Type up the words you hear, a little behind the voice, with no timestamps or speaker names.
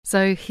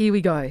So here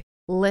we go.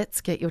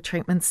 Let's get your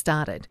treatment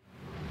started.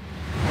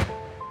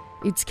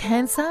 It's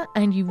cancer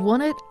and you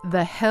want it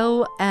the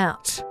hell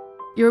out.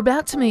 You're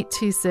about to meet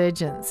two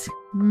surgeons,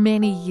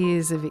 many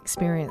years of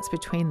experience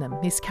between them.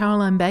 Miss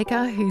Caroline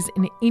Baker, who's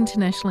an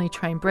internationally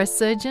trained breast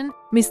surgeon,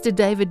 Mr.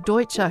 David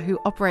Deutscher, who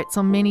operates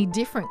on many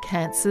different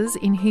cancers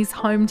in his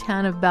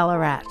hometown of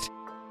Ballarat.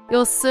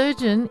 Your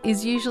surgeon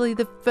is usually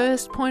the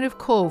first point of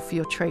call for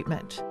your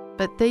treatment,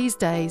 but these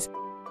days,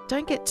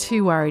 don't get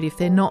too worried if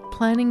they're not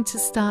planning to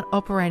start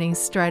operating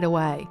straight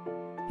away.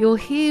 You'll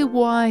hear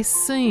why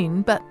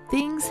soon, but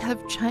things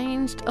have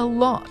changed a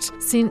lot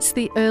since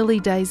the early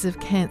days of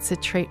cancer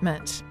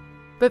treatment.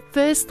 But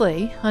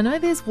firstly, I know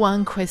there's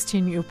one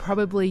question you're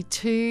probably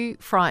too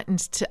frightened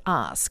to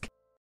ask.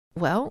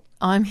 Well,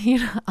 I'm here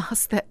to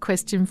ask that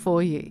question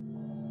for you.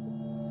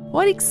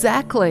 What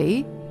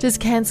exactly does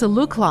cancer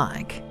look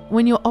like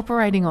when you're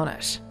operating on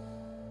it?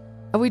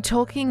 Are we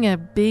talking a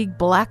big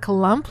black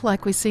lump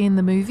like we see in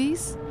the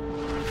movies?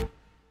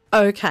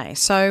 Okay,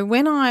 so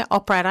when I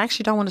operate, I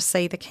actually don't want to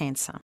see the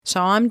cancer.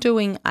 So I'm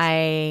doing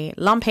a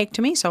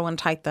lumpectomy, so I want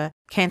to take the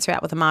cancer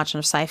out with a margin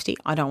of safety.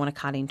 I don't want to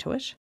cut into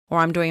it. Or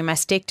I'm doing a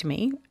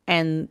mastectomy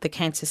and the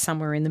cancer's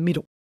somewhere in the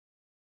middle.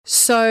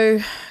 So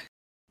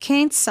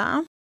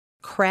cancer,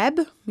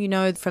 crab, you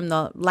know from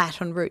the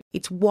Latin root,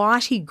 it's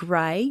whitey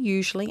grey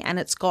usually, and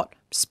it's got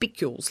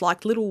spicules,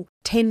 like little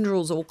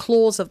tendrils or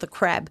claws of the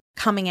crab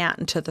coming out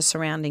into the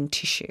surrounding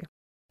tissue.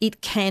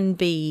 It can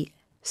be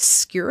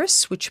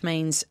scurous, which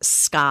means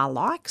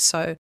scar-like,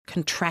 so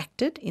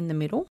contracted in the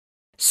middle.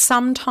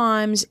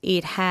 Sometimes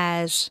it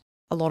has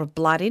a lot of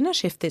blood in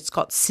it if it's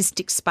got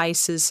cystic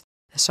spaces.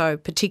 So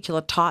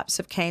particular types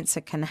of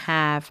cancer can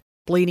have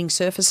bleeding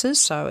surfaces,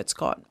 so it's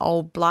got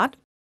old blood.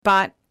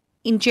 But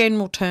in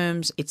general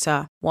terms, it's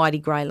a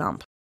whitey grey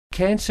lump.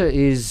 Cancer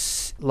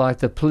is like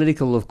the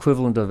political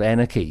equivalent of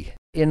anarchy.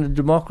 In a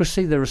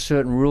democracy, there are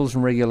certain rules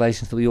and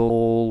regulations that we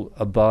all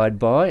abide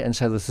by, and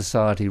so the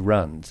society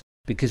runs,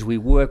 because we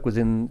work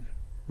within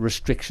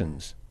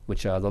restrictions,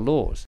 which are the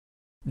laws.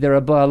 There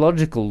are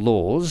biological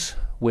laws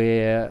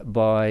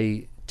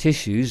whereby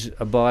tissues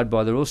abide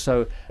by the rules.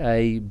 So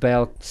a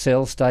bowel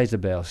cell stays a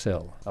bowel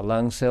cell, a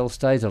lung cell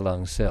stays a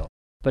lung cell.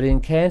 But in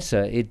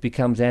cancer, it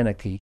becomes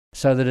anarchy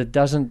so that it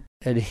doesn't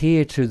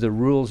adhere to the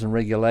rules and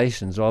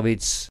regulations of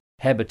its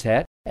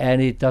habitat, and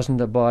it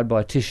doesn't abide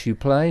by tissue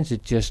planes.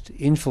 It just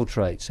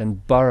infiltrates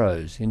and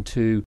burrows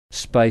into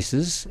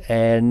spaces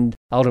and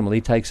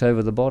ultimately takes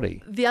over the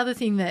body. The other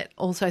thing that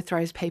also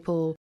throws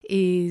people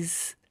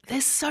is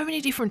there's so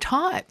many different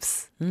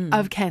types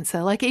of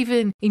cancer. Like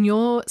even in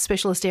your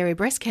specialist area,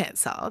 breast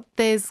cancer,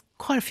 there's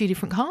quite a few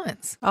different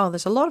kinds. Oh,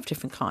 there's a lot of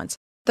different kinds.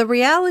 The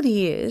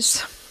reality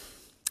is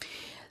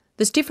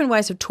there's different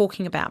ways of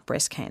talking about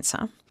breast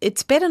cancer.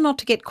 It's better not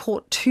to get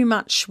caught too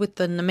much with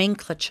the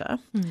nomenclature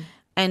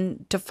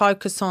and to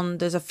focus on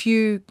there's a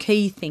few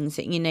key things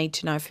that you need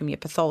to know from your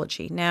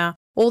pathology. Now,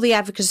 all the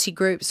advocacy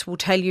groups will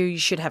tell you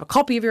should have a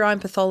copy of your own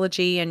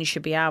pathology and you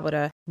should be able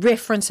to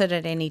reference it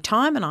at any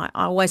time, and I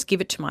always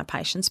give it to my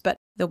patients, but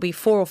there'll be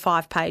 4 or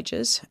 5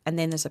 pages and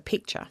then there's a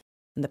picture,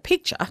 and the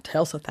picture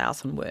tells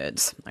 1,000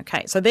 words.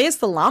 Okay, so there's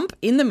the lump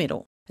in the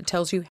middle. It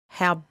tells you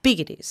how big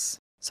it is,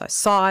 so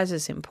size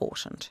is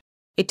important.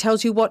 It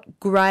tells you what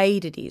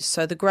grade it is.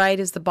 So the grade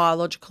is the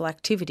biological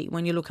activity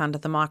when you look under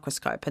the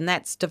microscope, and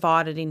that's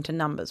divided into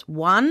numbers.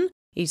 1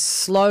 is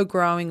slow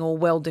growing or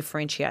well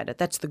differentiated.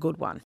 That's the good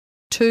one.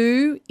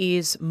 2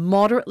 is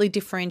moderately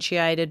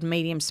differentiated,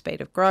 medium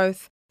speed of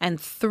growth. And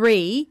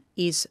 3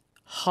 is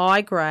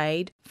high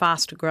grade,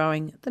 faster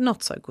growing, the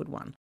not so good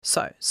one.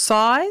 So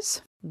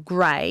size,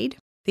 grade.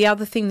 The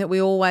other thing that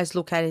we always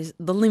look at is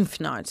the lymph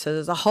nodes. So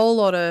there's a whole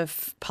lot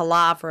of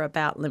palaver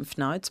about lymph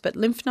nodes, but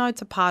lymph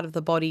nodes are part of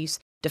the body's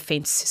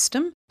defence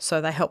system.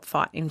 So they help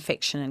fight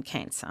infection and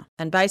cancer.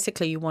 And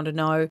basically you want to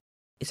know,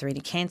 is there any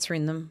cancer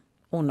in them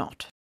or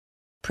not?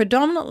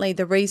 Predominantly,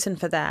 the reason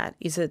for that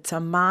is it's a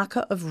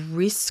marker of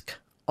risk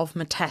of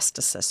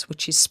metastasis,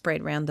 which is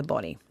spread around the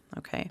body.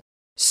 Okay,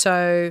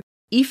 so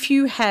if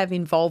you have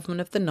involvement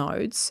of the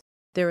nodes,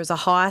 there is a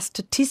higher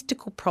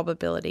statistical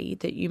probability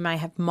that you may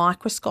have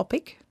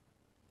microscopic,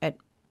 at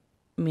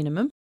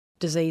minimum,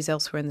 disease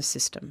elsewhere in the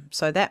system.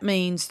 So that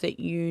means that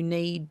you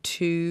need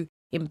to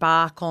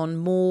embark on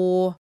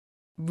more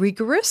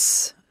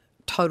rigorous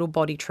total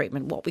body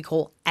treatment, what we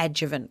call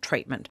adjuvant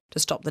treatment, to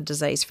stop the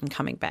disease from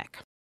coming back.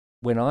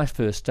 When I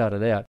first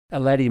started out, a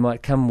lady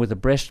might come with a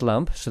breast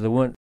lump, so there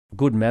weren't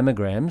good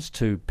mammograms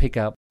to pick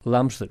up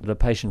lumps that the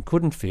patient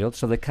couldn't feel,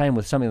 so they came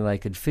with something they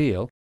could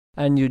feel,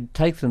 and you'd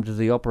take them to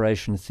the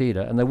operation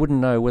theatre and they wouldn't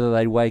know whether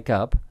they'd wake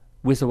up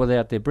with or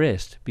without their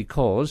breast,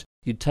 because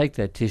you'd take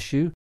that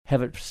tissue,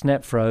 have it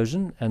snap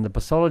frozen, and the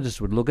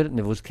pathologist would look at it, and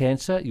if it was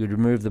cancer, you'd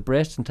remove the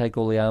breast and take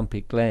all the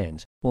armpit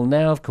glands. Well,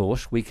 now, of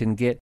course, we can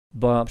get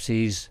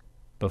biopsies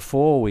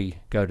before we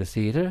go to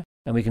theatre,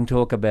 and we can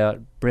talk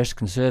about breast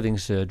conserving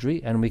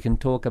surgery, and we can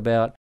talk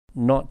about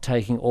not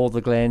taking all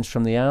the glands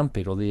from the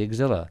armpit or the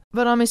axilla.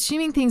 But I'm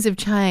assuming things have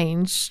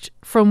changed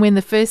from when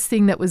the first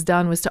thing that was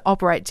done was to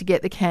operate to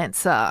get the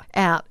cancer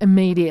out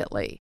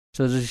immediately.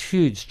 So there's a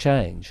huge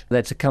change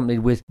that's accompanied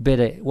with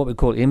better what we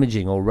call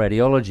imaging or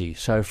radiology.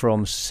 So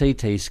from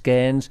CT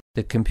scans,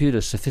 the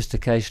computer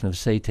sophistication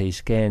of CT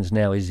scans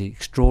now is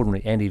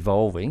extraordinary and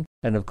evolving.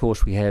 And of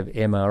course we have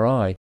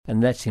MRI,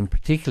 and that's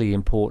particularly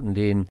important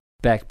in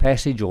back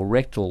passage or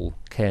rectal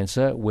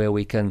cancer, where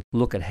we can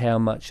look at how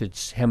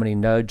many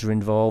nodes are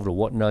involved or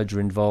what nodes are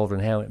involved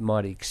and how it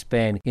might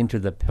expand into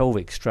the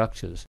pelvic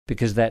structures,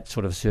 because that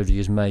sort of surgery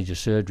is major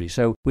surgery.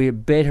 So we're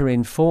better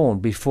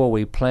informed before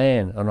we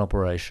plan an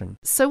operation.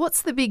 So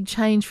what's the big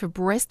change for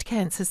breast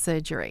cancer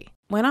surgery?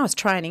 When I was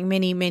training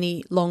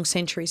many long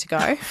centuries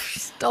ago,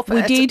 Stop we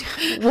it.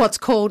 did what's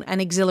called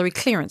an axillary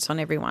clearance on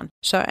everyone.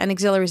 So an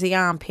axillary is the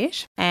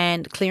armpit,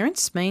 and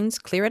clearance means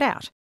clear it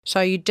out.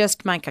 So you'd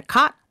just make a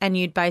cut and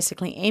you'd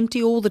basically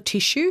empty all the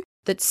tissue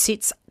that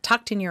sits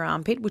tucked in your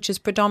armpit, which is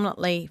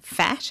predominantly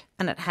fat,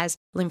 and it has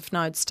lymph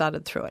nodes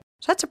studded through it.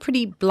 So that's a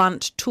pretty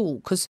blunt tool,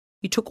 because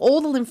you took all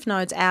the lymph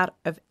nodes out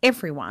of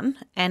everyone,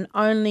 and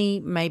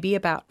only maybe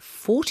about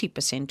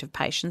 40% of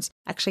patients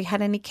actually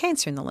had any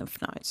cancer in the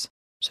lymph nodes.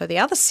 So the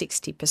other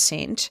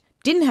 60%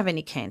 didn't have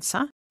any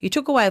cancer. You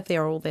took away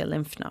all their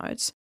lymph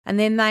nodes, and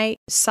then they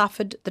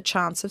suffered the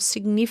chance of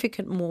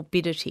significant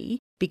morbidity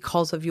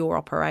because of your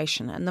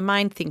operation. And the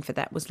main thing for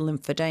that was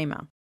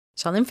lymphedema.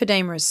 So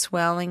lymphedema is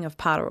swelling of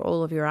part or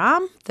all of your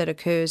arm that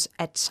occurs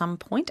at some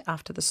point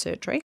after the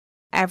surgery.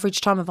 Average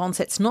time of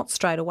onset's not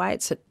straight away,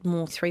 it's at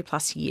more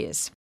 3+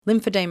 years.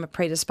 Lymphedema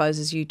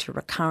predisposes you to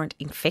recurrent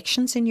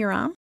infections in your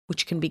arm,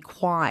 which can be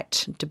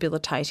quite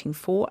debilitating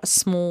for a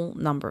small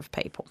number of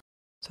people.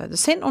 So the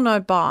sentinel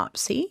node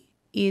biopsy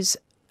is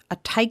a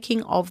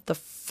taking of the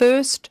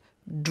first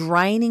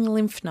draining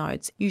lymph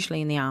nodes,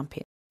 usually in the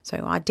armpit. So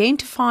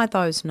identify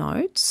those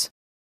nodes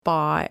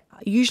by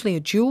usually a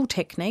dual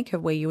technique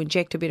of where you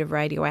inject a bit of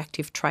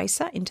radioactive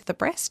tracer into the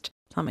breast,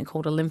 something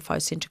called a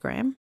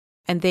lymphoscintigram,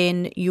 and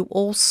then you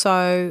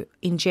also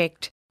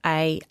inject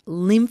a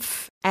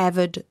lymph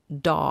avid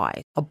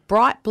dye, a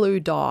bright blue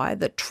dye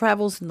that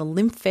travels in the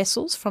lymph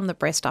vessels from the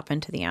breast up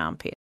into the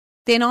armpit.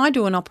 Then I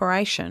do an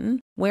operation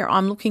where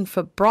I'm looking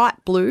for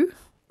bright blue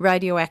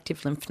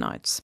radioactive lymph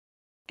nodes.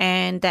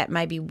 And that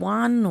may be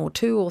 1 or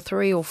 2 or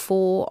 3 or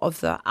 4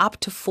 of the up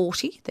to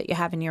 40 that you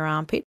have in your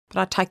armpit, but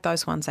I take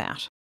those ones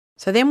out.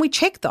 So then we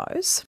check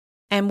those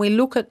and we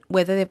look at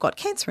whether they've got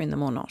cancer in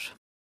them or not.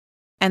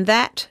 And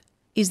that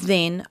is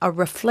then a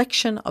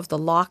reflection of the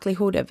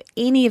likelihood of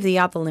any of the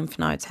other lymph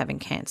nodes having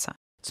cancer.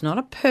 It's not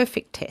a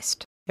perfect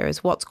test. There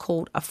is what's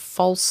called a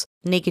false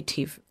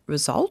negative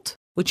result,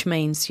 which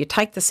means you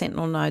take the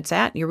sentinel nodes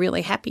out, you're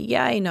really happy,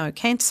 yay, no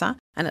cancer,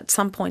 and at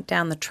some point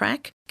down the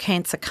track,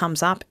 cancer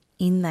comes up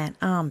in that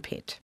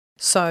armpit.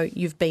 So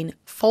you've been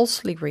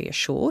falsely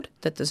reassured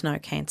that there's no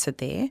cancer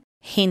there,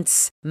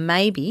 hence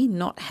maybe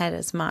not had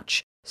as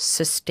much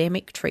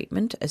systemic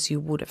treatment as you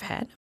would have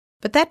had.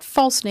 But that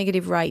false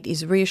negative rate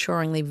is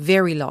reassuringly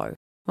very low.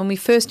 When we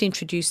first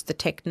introduced the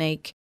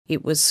technique,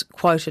 it was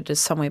quoted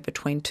as somewhere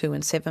between 2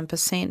 and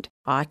 7%.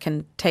 I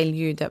can tell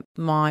you that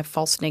my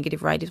false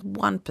negative rate is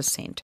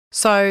 1%.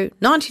 So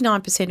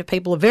 99% of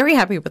people are very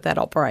happy with that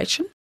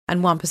operation,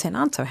 and 1%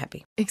 aren't so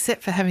happy.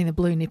 Except for having the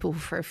blue nipple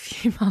for a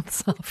few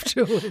months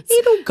afterwards.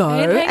 It'll go.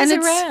 It hangs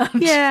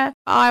around. Yeah.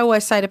 I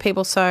always say to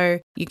people, so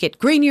you get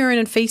green urine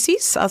and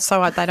faeces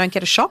so they don't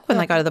get a shock when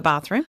they go to the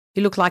bathroom.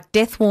 You look like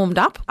death warmed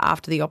up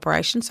after the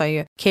operation, so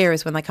your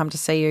carers, when they come to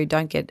see you,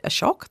 don't get a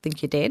shock,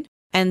 think you're dead.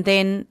 And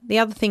then the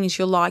other thing is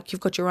you've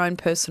got your own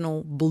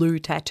personal blue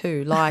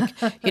tattoo, like,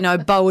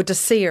 Boa de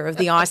Seer of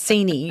the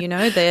Iceni,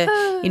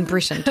 in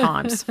Britain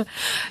times.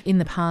 In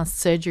the past,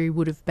 surgery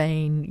would have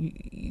been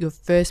your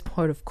first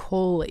port of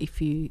call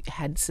if you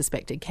had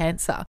suspected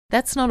cancer.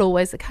 That's not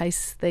always the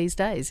case these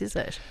days, is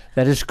it?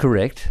 That is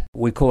correct.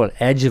 We call it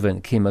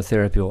adjuvant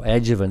chemotherapy or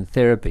adjuvant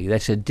therapy.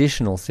 That's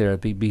additional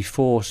therapy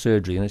before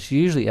surgery, and it's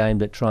usually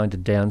aimed at trying to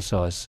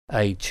downsize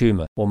a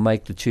tumour or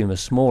make the tumour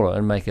smaller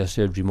and make our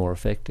surgery more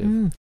effective.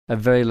 A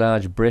very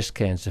large breast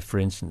cancer, for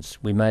instance,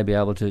 we may be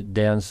able to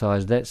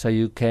downsize that so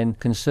you can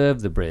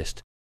conserve the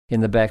breast. In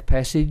the back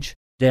passage,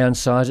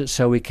 downsize it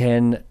so we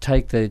can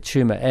take the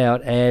tumour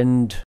out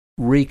and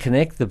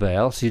reconnect the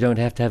bowel so you don't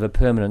have to have a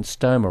permanent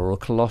stoma or a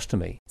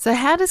colostomy. So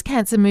how does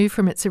cancer move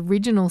from its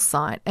original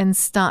site and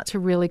start to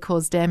really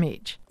cause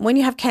damage? When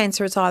you have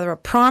cancer, it's either a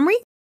primary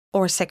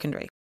or a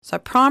secondary. So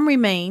primary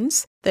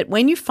means that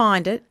when you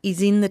find it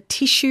is in the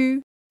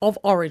tissue of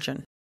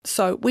origin.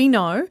 So we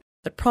know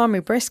that primary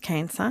breast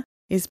cancer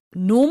is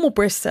normal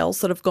breast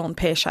cells that have gone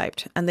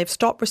pear-shaped and they've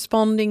stopped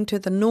responding to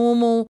the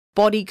normal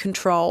body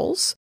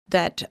controls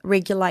that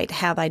regulate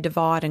how they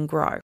divide and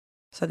grow.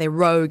 So they're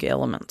rogue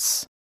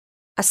elements.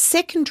 A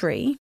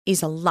secondary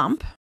is a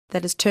lump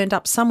that has turned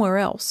up somewhere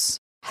else,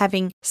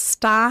 having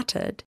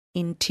started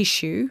in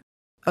tissue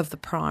of the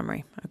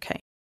primary. Okay.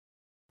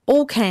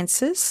 All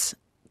cancers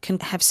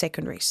can have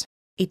secondaries.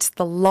 It's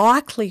the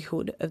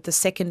likelihood of the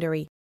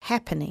secondary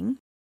happening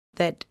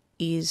that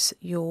is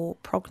your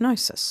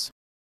prognosis.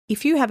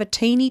 If you have a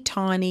teeny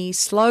tiny,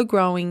 slow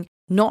growing,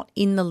 not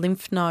in the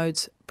lymph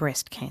nodes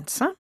breast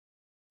cancer,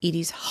 it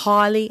is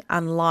highly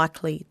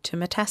unlikely to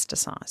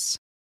metastasize.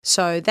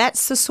 So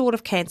that's the sort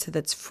of cancer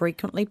that's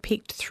frequently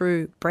picked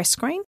through breast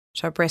screen.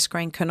 So breast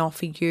screen can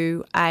offer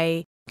you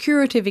a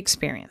curative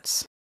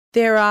experience.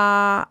 There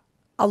are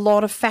a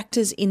lot of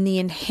factors in the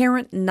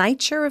inherent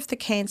nature of the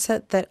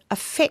cancer that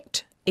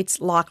affect its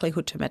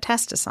likelihood to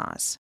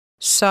metastasize.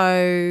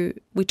 So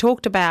we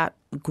talked about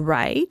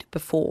grade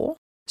before.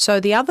 So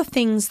the other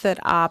things that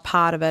are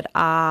part of it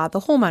are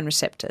the hormone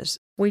receptors.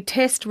 We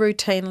test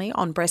routinely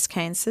on breast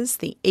cancers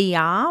the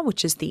ER,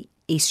 which is the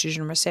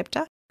estrogen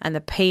receptor, and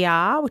the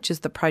PR, which is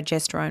the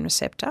progesterone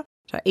receptor.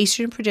 So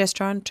estrogen and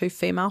progesterone, two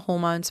female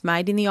hormones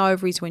made in the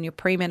ovaries when you're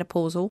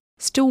premenopausal,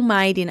 still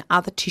made in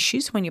other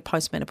tissues when you're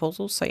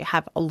postmenopausal, so you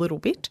have a little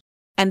bit.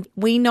 And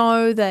we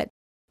know that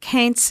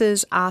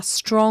cancers are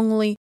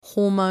strongly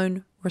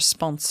hormone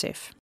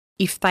responsive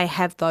if they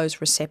have those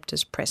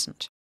receptors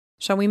present.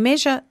 So we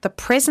measure the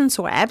presence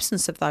or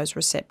absence of those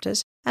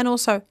receptors and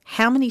also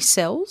how many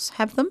cells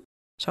have them,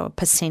 so a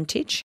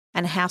percentage,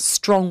 and how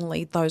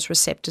strongly those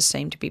receptors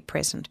seem to be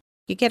present.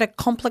 You get a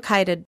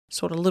complicated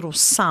sort of little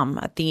sum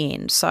at the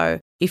end. So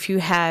if you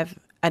have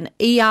an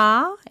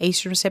ER,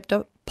 estrogen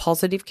receptor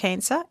positive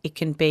cancer, it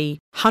can be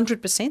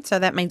 100%. So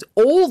that means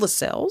all the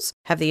cells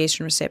have the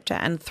estrogen receptor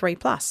and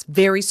 3+,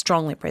 very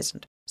strongly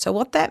present. So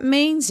what that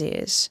means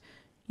is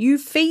you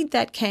feed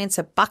that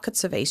cancer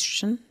buckets of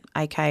estrogen,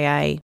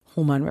 aka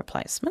hormone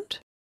replacement,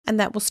 and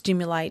that will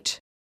stimulate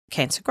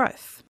cancer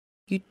growth.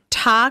 You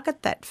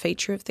target that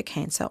feature of the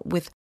cancer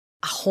with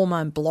a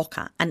hormone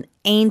blocker, an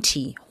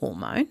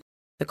anti-hormone.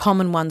 The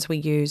common ones we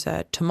use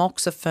are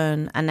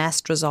tamoxifen,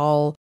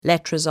 anastrozole,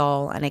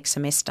 letrozole and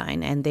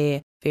exemestane, and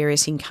their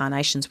various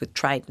incarnations with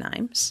trade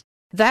names.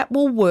 That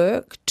will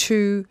work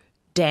to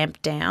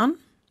damp down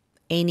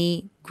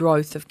any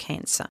growth of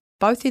cancer,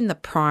 both in the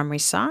primary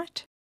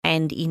site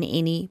and in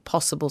any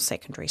possible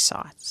secondary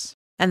sites.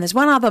 And there's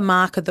one other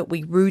marker that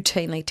we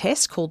routinely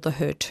test called the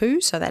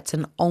HER2, so that's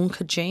an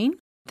oncogene.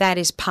 That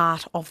is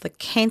part of the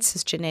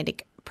cancer's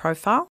genetic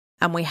profile,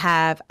 and we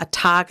have a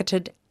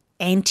targeted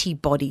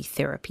antibody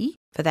therapy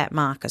for that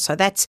marker. So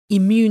that's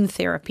immune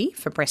therapy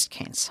for breast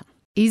cancer.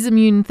 Is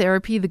immune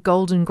therapy the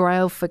golden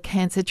grail for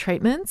cancer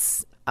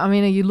treatments? I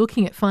mean, are you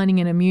looking at finding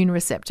an immune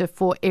receptor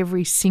for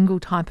every single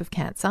type of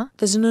cancer?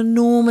 There's an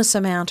enormous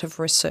amount of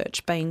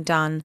research being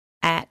done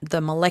at the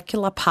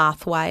molecular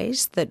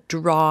pathways that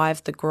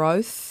drive the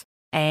growth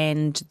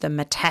and the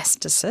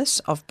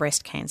metastasis of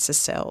breast cancer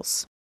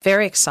cells.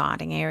 Very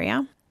exciting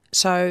area.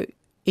 So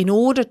in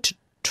order to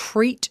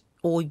treat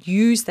or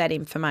use that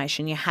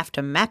information, you have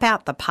to map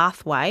out the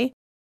pathway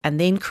and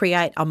then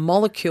create a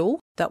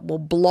molecule that will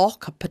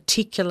block a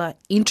particular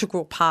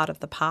integral part of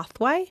the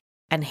pathway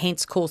and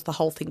hence cause the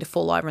whole thing to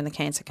fall over and the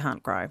cancer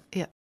can't grow.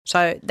 Yeah.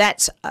 So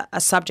that's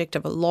a subject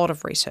of a lot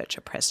of research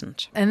at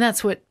present. And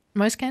that's what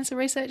most cancer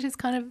research is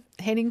kind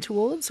of heading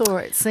towards, or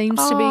it seems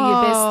to be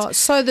your best.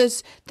 So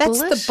that's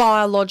bullet? the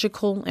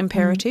biological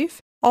imperative.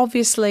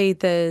 Obviously,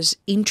 there's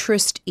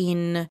interest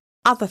in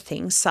other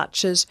things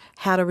such as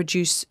how to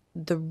reduce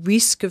the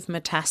risk of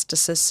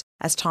metastasis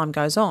as time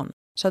goes on.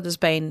 So there's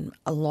been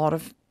a lot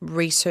of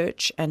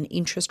research and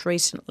interest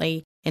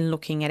recently in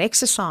looking at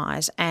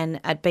exercise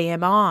and at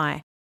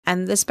BMI.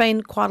 And there's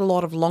been quite a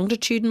lot of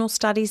longitudinal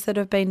studies that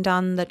have been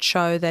done that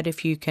show that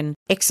if you can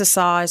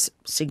exercise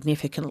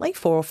significantly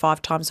 4 or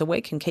 5 times a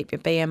week and keep your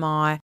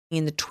BMI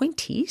in the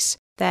 20s,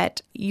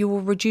 that you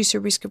will reduce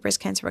your risk of breast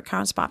cancer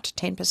recurrence by up to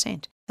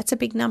 10%. That's a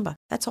big number.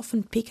 That's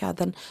often bigger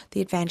than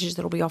the advantages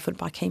that will be offered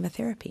by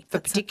chemotherapy for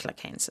particular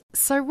cancer.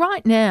 So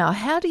right now,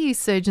 how do you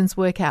surgeons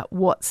work out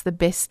what's the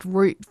best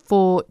route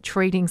for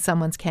treating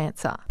someone's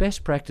cancer?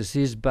 Best practice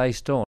is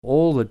based on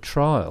all the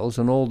trials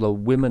and all the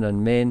women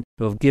and men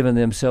who have given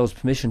themselves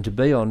permission to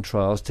be on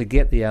trials to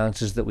get the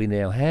answers that we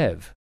now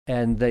have.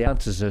 And the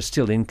answers are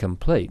still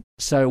incomplete.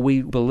 So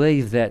we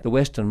believe that the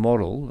Western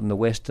model and the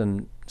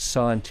Western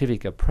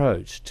scientific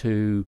approach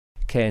to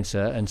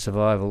cancer and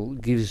survival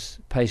gives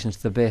patients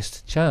the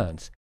best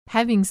chance.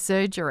 Having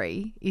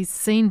surgery is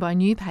seen by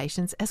new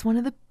patients as one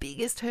of the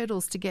biggest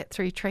hurdles to get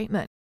through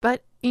treatment.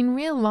 But in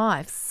real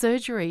life,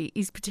 surgery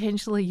is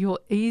potentially your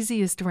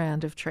easiest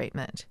round of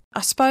treatment.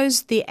 I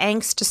suppose the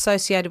angst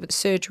associated with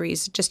surgery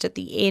is just at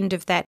the end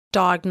of that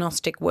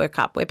diagnostic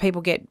workup where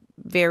people get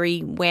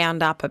very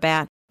wound up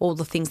about all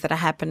the things that are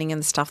happening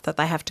and the stuff that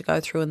they have to go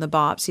through and the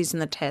biopsies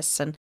and the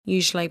tests. And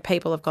usually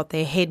people have got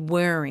their head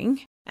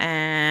whirring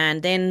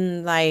and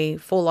then they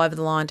fall over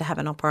the line to have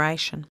an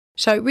operation.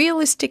 So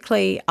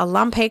realistically, a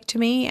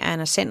lumpectomy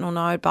and a sentinel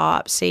node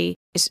biopsy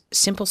is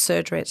simple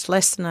surgery. It's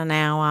less than an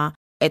hour.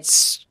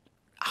 It's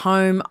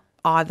home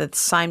either the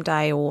same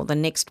day or the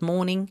next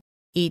morning.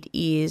 It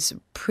is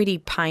pretty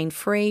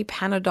pain-free.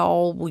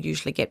 Panadol will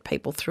usually get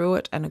people through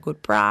it and a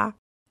good bra.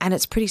 And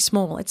it's pretty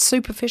small. It's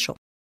superficial.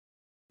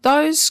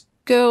 Those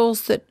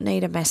girls that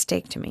need a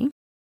mastectomy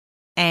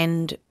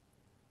and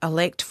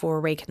elect for a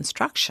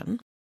reconstruction,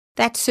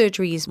 that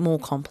surgery is more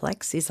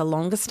complex, is a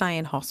longer stay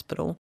in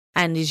hospital,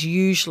 and is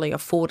usually a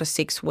 4 to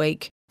 6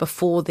 week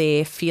before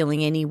they're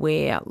feeling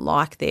anywhere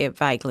like they're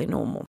vaguely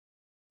normal.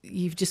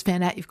 you've just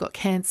found out you've got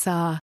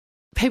cancer.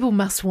 People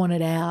must want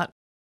it out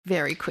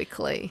very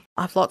quickly.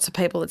 I have lots of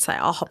people that say,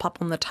 I'll hop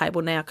up on the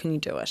table now, can you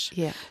do it?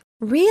 Yeah.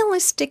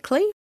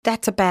 Realistically,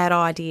 that's a bad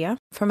idea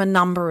from a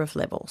number of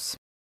levels.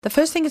 The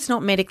first thing, it's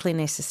not medically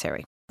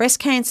necessary. Breast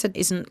cancer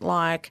isn't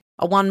like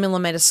a 1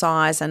 millimetre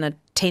size and a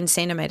 10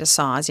 centimetre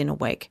size in a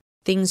week.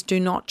 Things do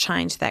not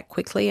change that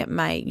quickly.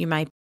 You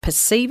may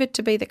perceive it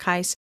to be the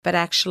case, but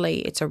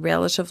actually it's a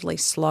relatively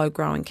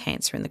slow-growing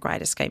cancer in the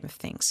greater scheme of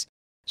things.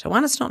 So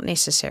 1, it's not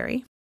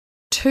necessary.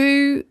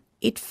 2,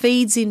 it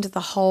feeds into the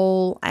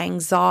whole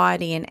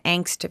anxiety and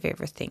angst of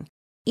everything.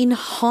 In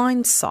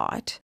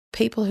hindsight,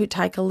 people who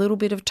take a little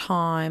bit of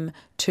time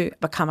to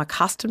become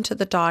accustomed to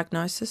the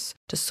diagnosis,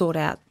 to sort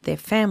out their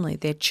family,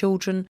 their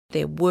children,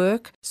 their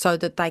work, so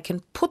that they can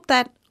put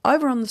that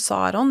over on the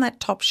side, on that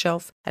top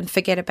shelf, and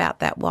forget about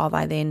that while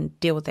they then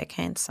deal with their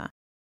cancer.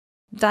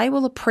 They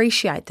will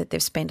appreciate that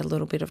they've spent a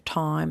little bit of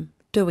time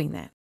doing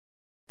that.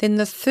 Then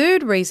the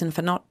third reason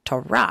for not to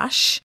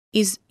rush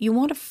is you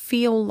want to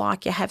feel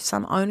like you have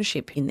some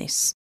ownership in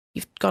this.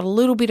 You've got a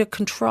little bit of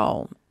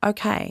control.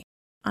 Okay,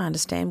 I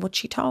understand what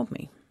she told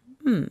me.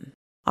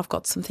 I've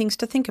got some things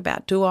to think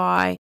about. Do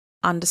I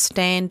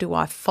understand? Do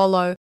I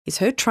follow? Is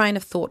her train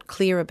of thought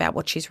clear about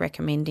what she's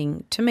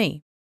recommending to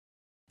me?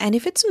 And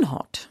if it's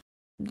not,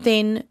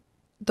 then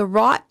the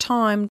right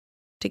time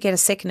to get a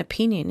second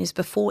opinion is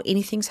before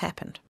anything's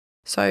happened.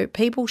 So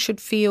people should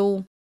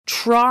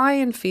try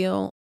and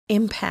feel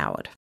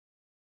empowered.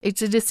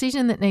 It's a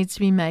decision that needs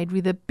to be made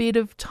with a bit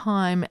of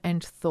time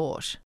and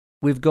thought.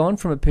 We've gone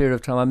from a period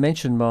of time, I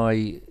mentioned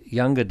my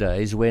younger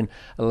days when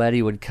a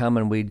laddie would come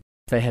and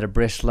they had a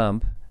breast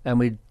lump, and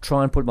we'd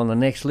try and put them on the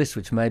next list,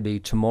 which may be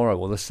tomorrow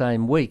or the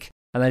same week,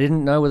 and they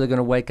didn't know whether they're going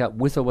to wake up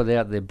with or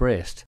without their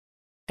breast.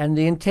 And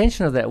the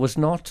intention of that was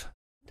not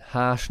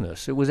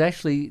harshness. It was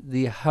actually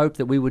the hope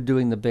that we were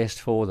doing the best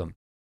for them.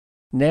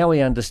 Now we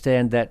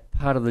understand that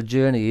part of the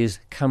journey is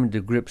coming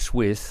to grips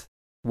with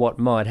what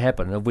might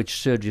happen, of which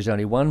surgery is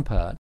only one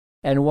part.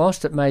 And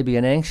whilst it may be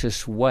an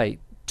anxious wait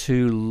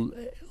to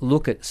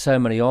look at so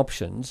many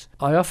options,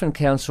 I often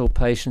counsel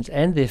patients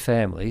and their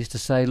families to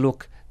say,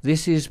 look,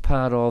 this is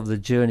part of the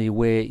journey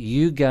where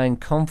you gain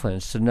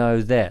confidence to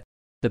know that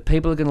the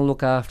people who are going to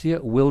look after you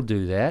will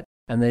do that,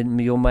 and then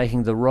you're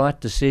making the right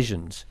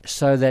decisions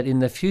so that in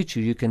the future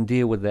you can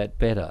deal with that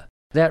better.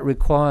 That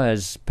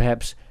requires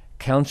perhaps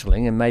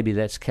counselling, and maybe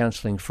that's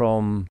counselling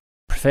from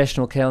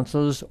professional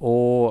counsellors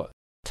or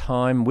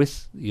time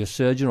with your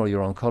surgeon or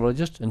your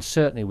oncologist, and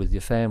certainly with your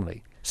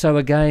family. So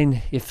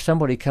again, if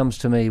somebody comes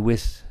to me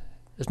with,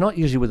 it's not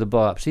usually with a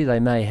biopsy,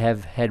 they may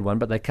have had one,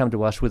 but they come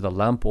to us with a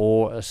lump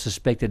or a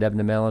suspected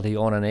abnormality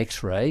on an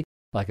x-ray,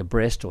 like a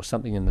breast or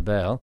something in the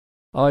bowel,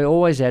 I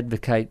always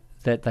advocate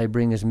that they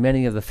bring as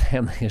many of the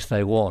family as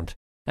they want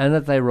and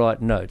that they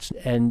write notes.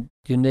 And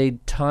you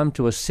need time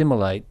to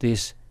assimilate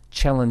this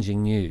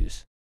challenging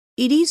news.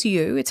 It is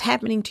you, it's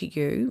happening to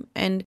you,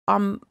 and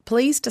I'm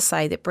pleased to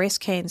say that breast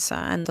cancer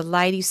and the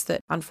ladies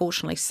that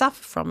unfortunately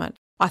suffer from it,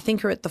 I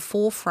think are at the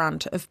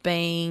forefront of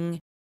being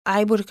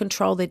able to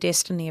control their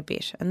destiny a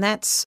bit. And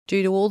that's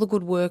due to all the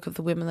good work of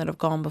the women that have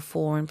gone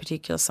before, in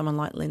particular someone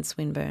like Lynn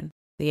Swinburne,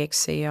 the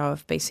ex-CEO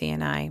of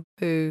BCNA,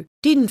 who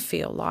didn't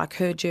feel like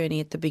her journey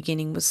at the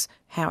beginning was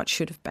how it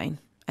should have been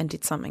and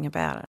did something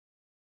about it.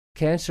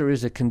 Cancer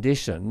is a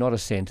condition, not a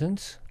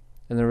sentence,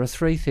 and there are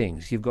 3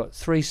 things. You've got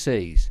 3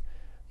 C's.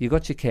 You've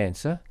got your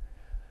cancer,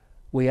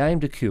 we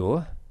aim to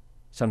cure,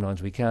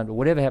 sometimes we can't, but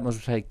whatever happens,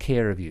 we'll take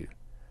care of you.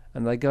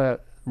 And they go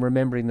out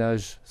remembering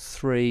those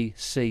 3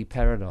 C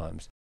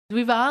paradigms.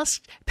 We've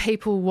asked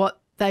people what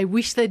they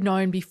wish they'd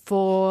known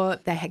before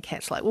they had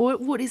cancer. Like,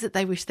 what is it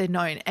they wish they'd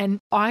known? And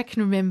I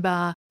can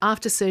remember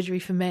after surgery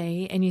for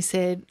me, and you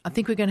said, I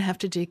think we're going to have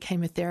to do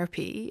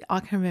chemotherapy. I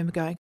can remember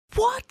going,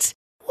 what?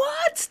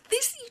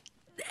 This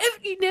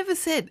you never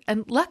said.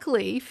 And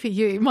luckily for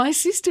you, my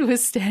sister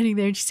was standing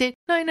there and she said,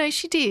 no,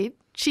 she did.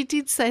 She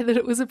did say that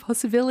it was a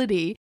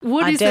possibility.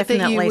 What is it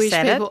that you wish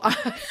people...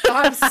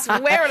 I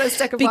swear on a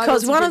stack of Bibles.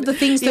 Because one of the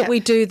things that we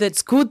do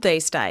that's good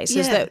these days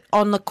is that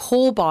on the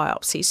core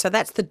biopsy, so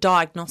that's the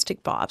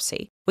diagnostic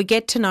biopsy, we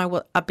get to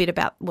know a bit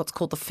about what's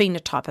called the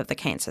phenotype of the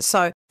cancer.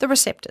 So the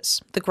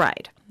receptors, the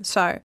grade.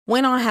 So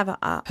when I have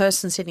a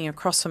person sitting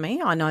across from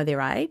me, I know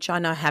their age, I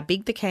know how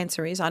big the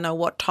cancer is, I know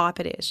what type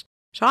it is.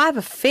 So I have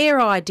a fair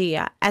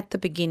idea at the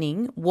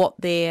beginning what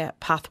their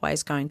pathway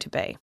is going to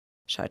be.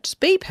 So to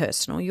be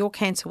personal, your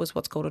cancer was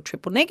what's called a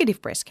triple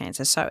negative breast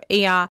cancer, so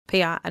ER,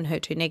 PR and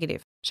HER2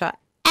 negative. So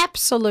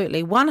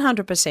absolutely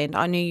 100%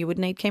 I knew you would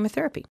need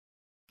chemotherapy.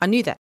 I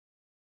knew that.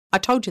 I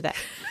told you that.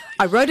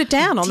 I wrote it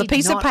down on the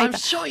piece of paper. I'm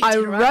sure you I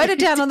did, wrote it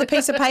down on the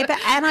piece of paper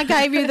and I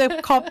gave you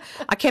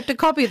I kept a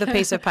copy of the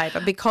piece of paper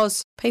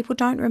because people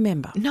don't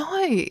remember.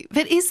 No,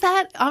 but is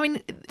that,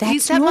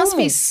 That's that must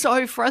be normal.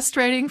 so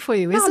frustrating for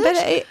you, isn't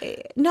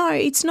it? No,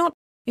 it's not.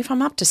 If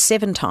I'm up to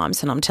 7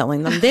 times and I'm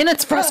telling them, then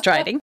it's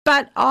frustrating.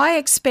 But I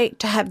expect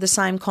to have the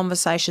same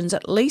conversations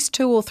at least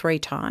 2 or 3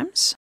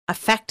 times I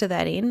factor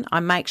that in. I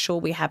make sure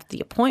we have the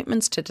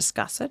appointments to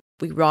discuss it.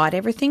 We write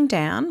everything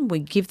down. We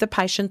give the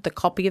patient the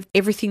copy of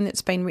everything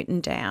that's been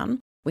written down.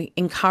 We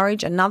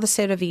encourage another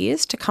set of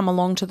ears to come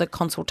along to the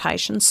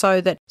consultation so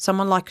that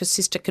someone like your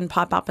sister can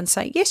pipe up and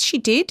say, yes, she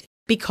did,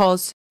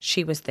 because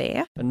she was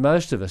there. And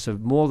most of us are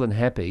more than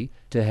happy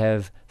to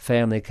have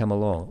family come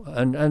along,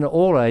 and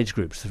all age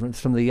groups,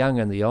 from the young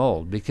and the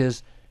old,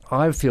 because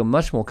I feel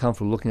much more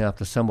comfortable looking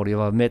after somebody if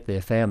I've met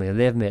their family and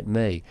they've met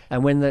me.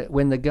 And when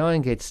the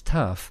going gets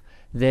tough,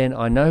 then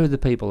I know who the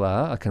people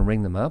are. I can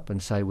ring them up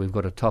and say we've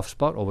got a tough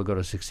spot or we've got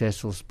a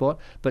successful spot.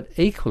 But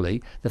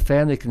equally, the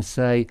family can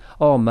say,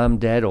 oh, mum,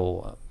 dad,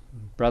 or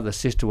brother,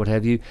 sister, what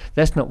have you,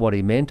 that's not what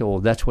he meant, or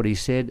that's what he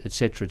said,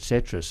 etc.,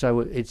 etc.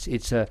 So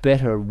it's a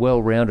better,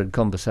 well-rounded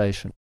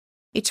conversation.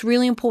 It's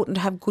really important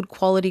to have good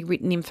quality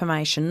written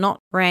information, not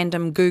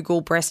random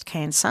Google breast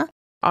cancer.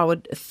 I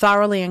would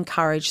thoroughly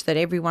encourage that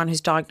everyone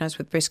who's diagnosed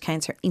with breast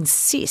cancer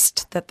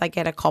insist that they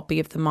get a copy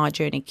of the My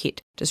Journey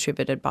kit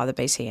distributed by the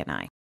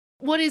BCNA.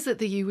 What is it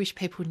that you wish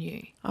people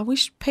knew? I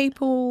wish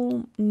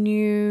people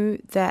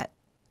knew that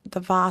the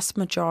vast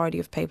majority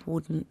of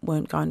people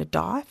weren't going to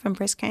die from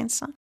breast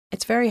cancer.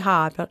 It's very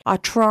hard, but I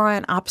try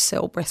and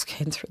upsell breast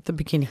cancer at the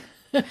beginning.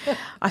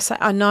 I say,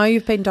 I know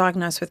you've been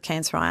diagnosed with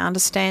cancer. I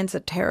understand it's a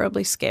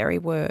terribly scary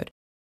word.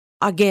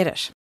 I get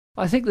it.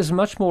 I think there's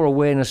much more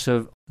awareness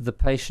of the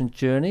patient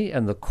journey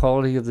and the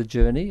quality of the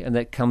journey, and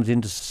that comes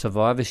into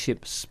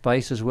survivorship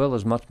space as well.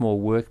 There's much more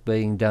work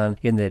being done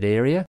in that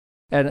area.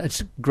 And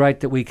it's great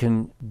that we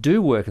can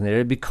do work in that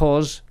area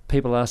because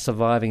people are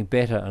surviving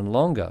better and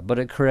longer, but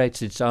it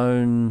creates its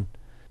own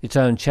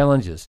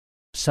challenges.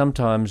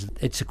 Sometimes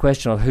it's a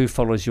question of who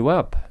follows you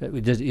up.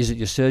 Is it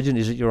your surgeon?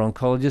 Is it your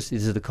oncologist?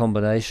 Is it a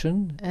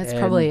combination? It's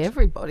probably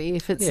everybody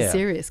if it's a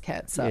serious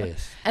cancer.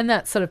 Yes. And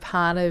that's sort of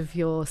part of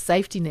your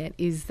safety net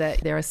is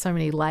that there are so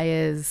many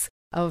layers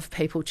of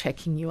people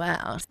checking you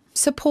out.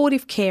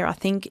 Supportive care, I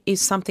think, is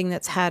something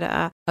that's had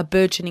a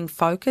burgeoning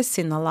focus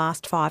in the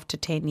last 5 to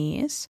 10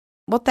 years.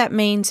 What that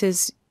means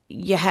is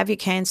you have your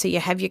cancer, you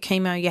have your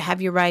chemo, you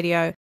have your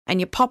radio,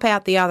 and you pop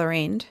out the other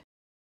end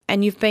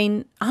and you've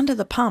been under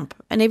the pump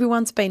and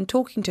everyone's been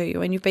talking to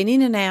you and you've been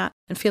in and out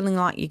and feeling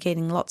like you're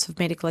getting lots of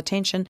medical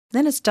attention.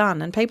 Then it's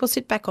done and people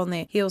sit back on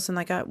their heels and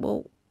they go,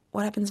 well,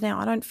 what happens now?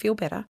 I don't feel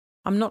better.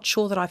 I'm not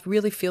sure that I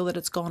really feel that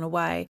it's gone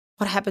away.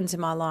 What happens in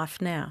my life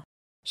now?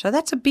 So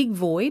that's a big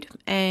void,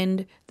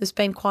 and there's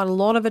been quite a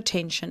lot of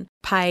attention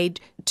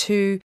paid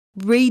to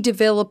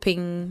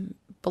redeveloping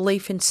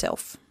belief in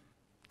self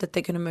that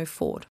they're going to move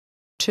forward,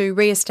 to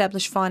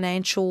re-establish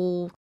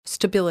financial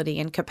stability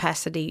and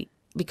capacity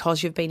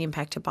because you've been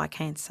impacted by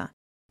cancer,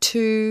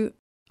 to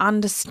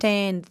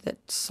understand that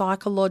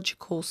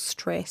psychological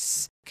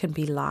stress can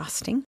be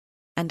lasting,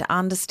 and to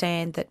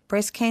understand that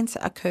breast cancer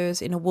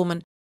occurs in a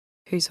woman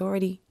who's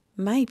already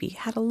maybe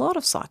had a lot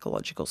of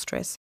psychological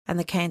stress and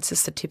the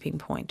cancer's the tipping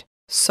point.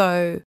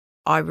 So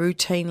I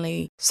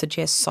routinely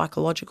suggest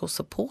psychological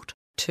support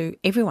to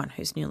everyone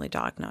who's newly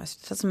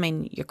diagnosed. It doesn't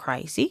mean you're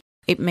crazy.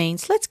 It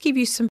means let's give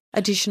you some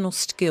additional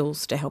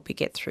skills to help you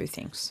get through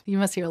things. You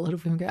must hear a lot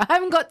of women go, I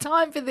haven't got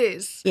time for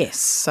this. Yes.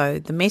 So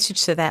the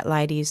message to that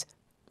lady is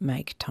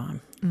make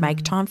time.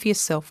 Make time for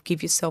yourself.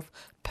 Give yourself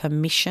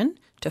permission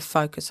to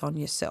focus on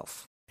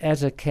yourself.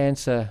 As a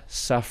cancer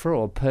sufferer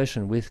or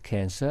person with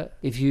cancer,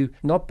 if you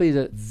not be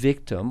the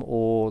victim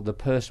or the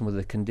person with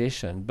the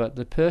condition, but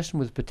the person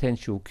with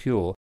potential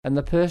cure and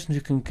the person who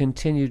can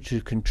continue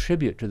to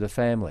contribute to the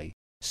family,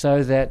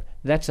 so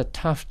that's a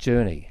tough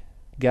journey.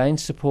 Gain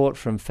support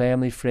from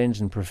family,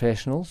 friends and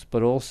professionals,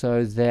 but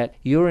also that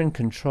you're in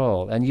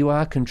control and you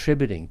are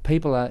contributing.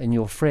 People and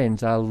your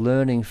friends are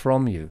learning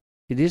from you.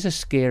 It is a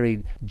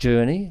scary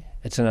journey.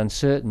 It's an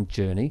uncertain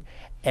journey.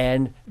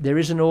 And there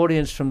is an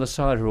audience from the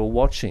side who are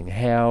watching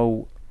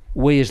how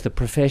we as the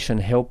profession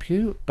help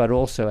you, but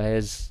also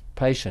as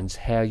patients,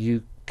 how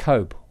you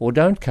cope or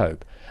don't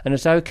cope. And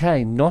it's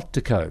okay not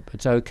to cope.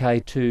 It's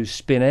okay to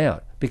spin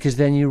out because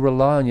then you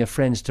rely on your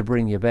friends to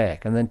bring you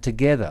back. And then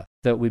together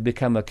that we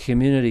become a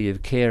community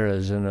of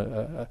carers and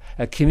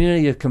a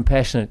community of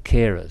compassionate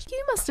carers.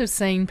 You must have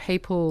seen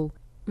people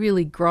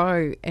really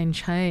grow and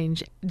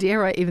change.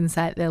 Dare I even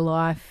say it, their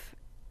life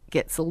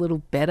gets a little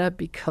better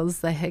because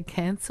they had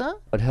cancer?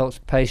 It helps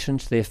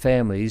patients, their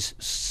families,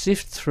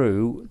 sift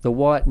through the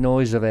white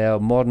noise of our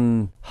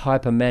modern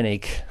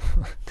hypermanic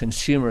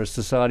consumerist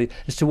society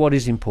as to what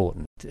is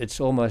important. It's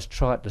almost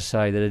trite to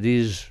say that it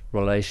is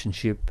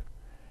relationship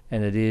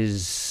and it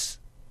is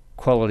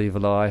quality of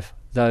life,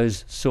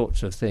 those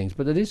sorts of things.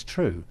 But it is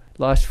true.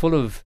 Life's full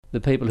of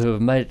the people who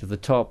have made it to the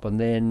top and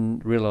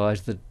then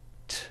realised that,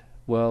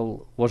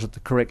 well, was it the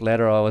correct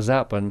ladder I was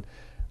up? And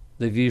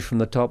the view from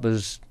the top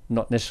is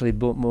not necessarily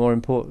more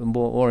important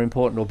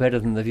or better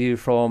than the view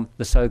from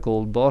the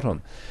so-called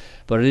bottom.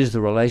 But it is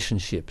the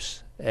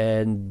relationships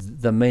and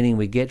the meaning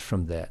we get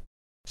from that.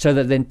 So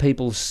that then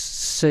people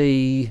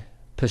see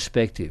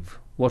perspective,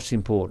 what's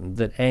important,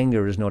 that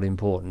anger is not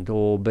important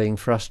or being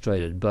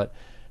frustrated, but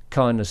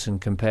kindness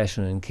and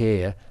compassion and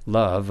care,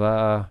 love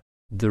are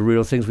the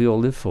real things we all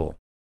live for.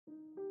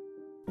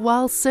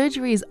 While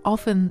surgery is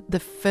often the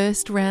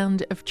first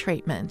round of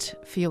treatment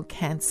for your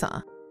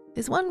cancer,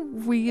 there's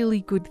one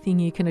really good thing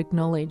you can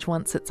acknowledge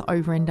once it's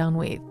over and done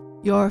with.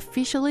 You're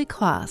officially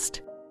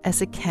classed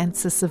as a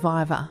cancer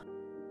survivor.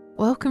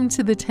 Welcome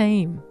to the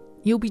team.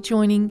 You'll be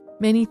joining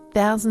many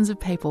thousands of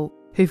people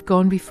who've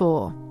gone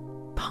before,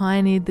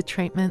 pioneered the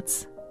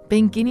treatments,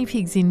 been guinea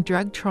pigs in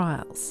drug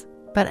trials.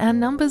 But our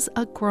numbers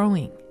are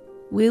growing.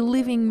 We're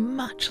living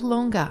much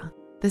longer.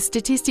 The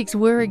statistics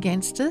were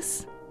against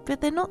us, but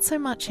they're not so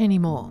much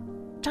anymore.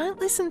 Don't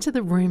listen to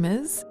the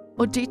rumours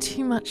or do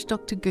too much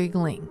doctor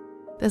Googling.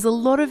 There's a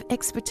lot of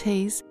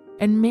expertise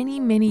and many,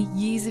 many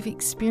years of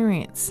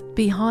experience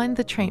behind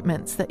the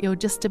treatments that you're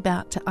just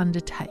about to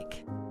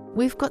undertake.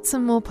 We've got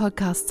some more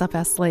podcasts up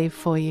our sleeve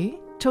for you,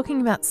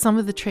 talking about some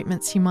of the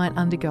treatments you might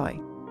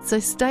undergo. So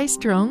stay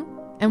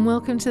strong and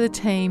welcome to the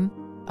team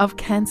of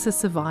cancer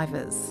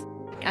survivors.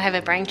 I have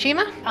a brain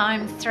tumour.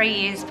 I'm 3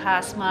 years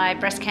past my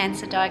breast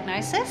cancer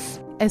diagnosis.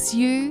 As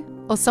you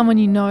or someone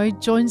you know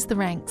joins the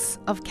ranks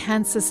of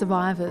cancer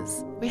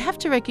survivors, we have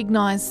to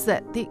recognise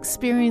that the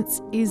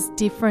experience is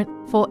different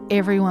for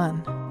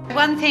everyone.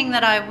 One thing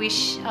that I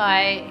wish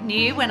I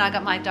knew when I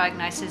got my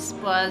diagnosis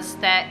was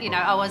that,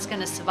 I was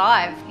going to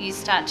survive. You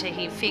start to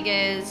hear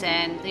figures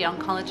and the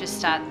oncologists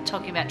start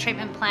talking about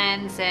treatment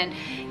plans, and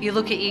you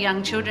look at your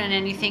young children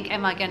and you think,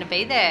 am I going to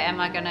be there? Am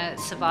I going to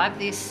survive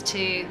this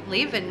to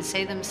live and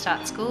see them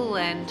start school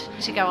and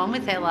to go on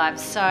with their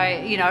lives? So,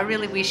 I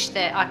really wish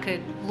that I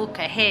could look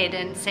ahead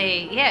and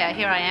see,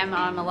 here I am,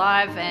 I'm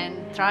alive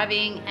and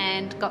thriving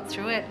and got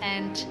through it,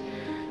 and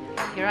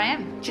here I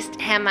am. Just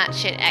how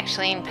much it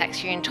actually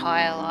impacts your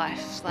entire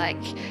life.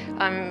 Like,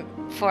 I'm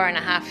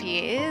 4.5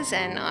 years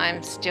and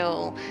I'm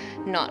still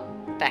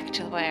not back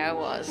to the way I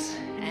was.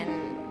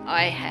 And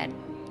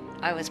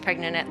I was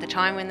pregnant at the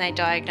time when they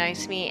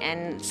diagnosed me,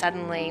 and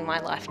suddenly my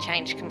life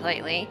changed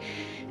completely.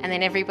 And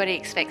then everybody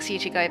expects you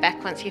to go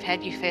back once you've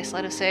had your first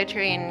lot of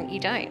surgery, and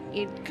you don't.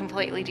 You're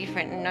completely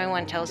different, and no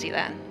one tells you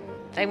that.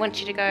 They want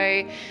you to go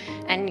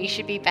and you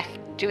should be back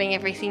doing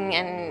everything,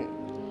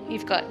 and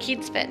you've got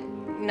kids, but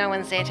no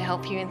one's there to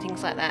help you and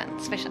things like that.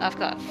 Especially, I've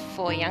got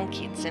 4 young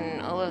kids,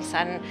 and all of a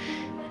sudden,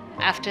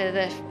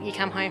 after you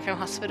come home from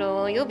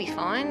hospital, you'll be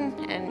fine,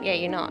 and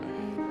you're not.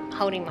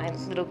 Holding my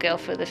little girl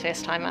for the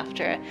first time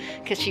after,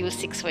 because she was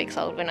 6 weeks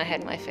old when I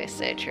had my first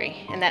surgery,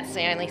 and that's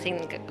the only thing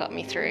that got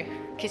me through.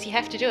 Because you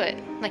have to do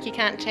it. Like, you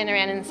can't turn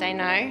around and say,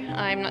 no,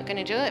 I'm not going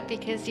to do it,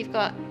 because you've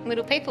got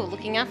little people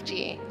looking after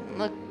you.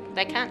 Look,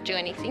 they can't do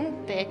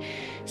anything. They're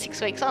 6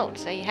 weeks old,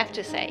 so you have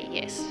to say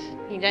yes.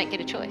 You don't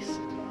get a choice.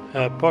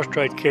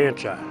 Prostate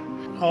cancer.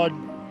 I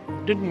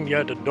didn't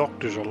go to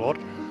doctors a lot.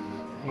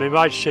 My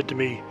mate said to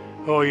me,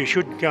 you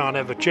should go and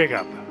have a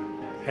checkup,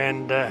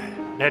 and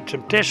had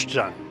some tests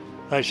done.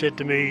 They said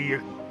to me,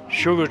 your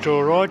sugar's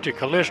all right, your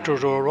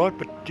cholesterol's all right,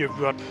 but you've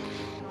got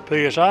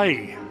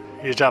PSA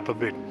is up a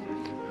bit.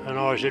 And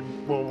I said,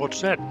 well,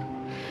 what's that?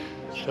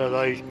 So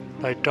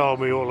they told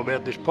me all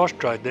about this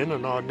prostate then,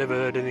 and I'd never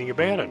heard anything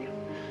about it.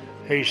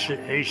 He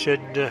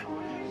said,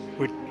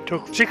 we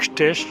took 6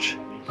 tests,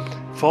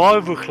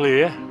 5 were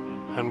clear,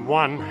 and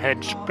 1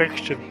 had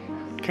specks of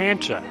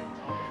cancer.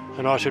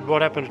 And I said,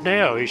 what happens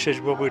now? He says,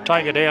 well, we'll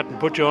take it out and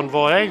put you on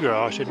Viagra.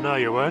 I said, no,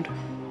 you won't.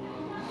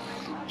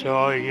 So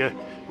I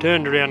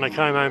turned around and I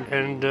came home,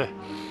 and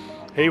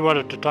he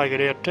wanted to take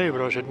it out too,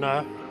 but I said,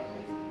 no,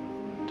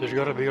 there's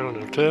got to be an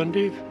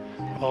alternative.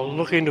 I'll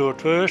look into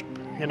it first,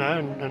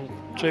 and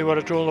see what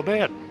it's all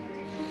about.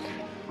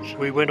 So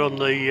we went on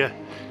the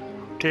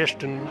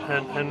test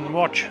and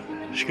watch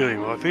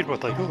scheme. I forget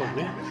what they call it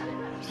now.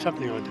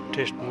 Something like the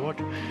test and watch.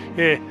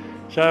 Yeah,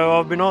 so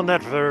I've been on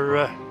that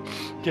for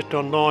just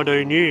on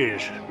 19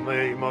 years.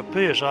 My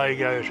PSA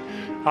goes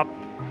up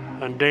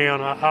and down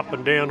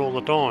all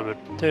the time. It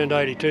turned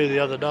 82 the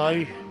other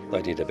day.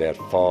 They did about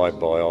 5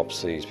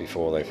 biopsies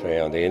before they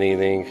found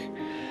anything,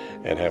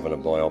 and having a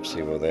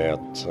biopsy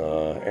without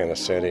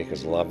anaesthetic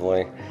is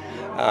lovely.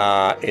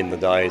 In the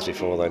days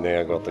before they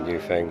now got the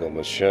newfangled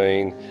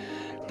machine.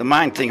 The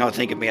main thing I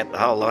think about the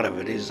whole lot of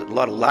it is a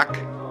lot of luck.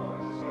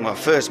 My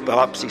first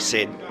biopsy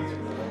said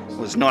it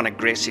was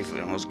non-aggressive,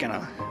 and I was going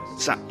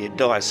to, you'd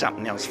die of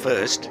something else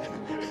first.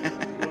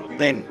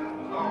 Then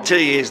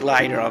 2 years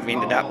later I've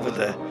ended up with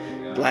a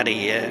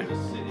bloody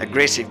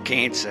aggressive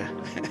cancer.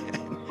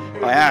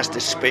 I asked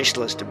a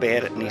specialist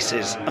about it and he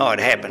says, it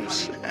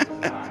happens.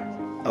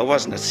 I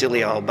wasn't a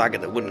silly old bugger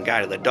that wouldn't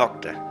go to the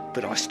doctor,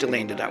 but I still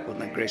ended up with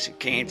an aggressive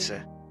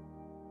cancer.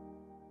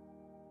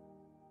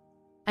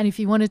 And if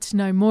you wanted to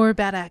know more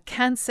about our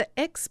cancer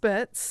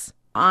experts...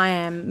 I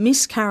am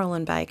Miss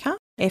Carolyn Baker,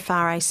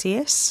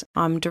 FRACS.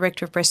 I'm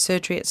Director of Breast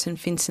Surgery at St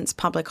Vincent's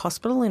Public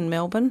Hospital in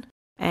Melbourne,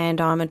 and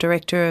I'm a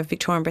Director of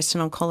Victorian Breast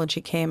and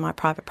Oncology Care, my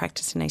private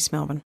practice in East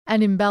Melbourne.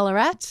 And in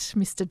Ballarat,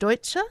 Mr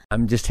Deutscher.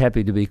 I'm just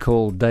happy to be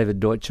called David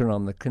Deutscher.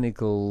 I'm the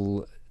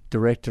Clinical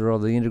Director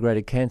of the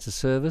Integrated Cancer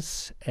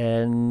Service,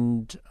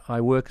 and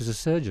I work as a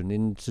surgeon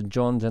in St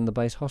John's and the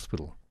Base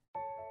Hospital.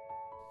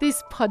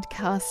 This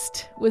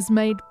podcast was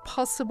made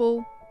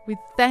possible with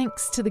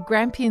thanks to the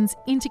Grampians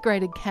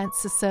Integrated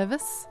Cancer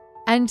Service,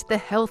 and the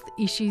Health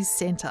Issues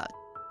Centre.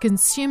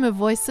 Consumer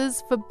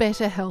voices for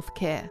better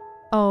healthcare.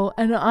 Oh,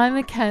 and I'm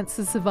a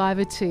cancer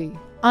survivor too.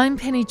 I'm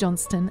Penny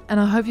Johnston, and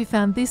I hope you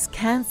found this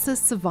Cancer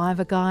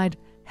Survivor Guide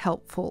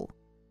helpful.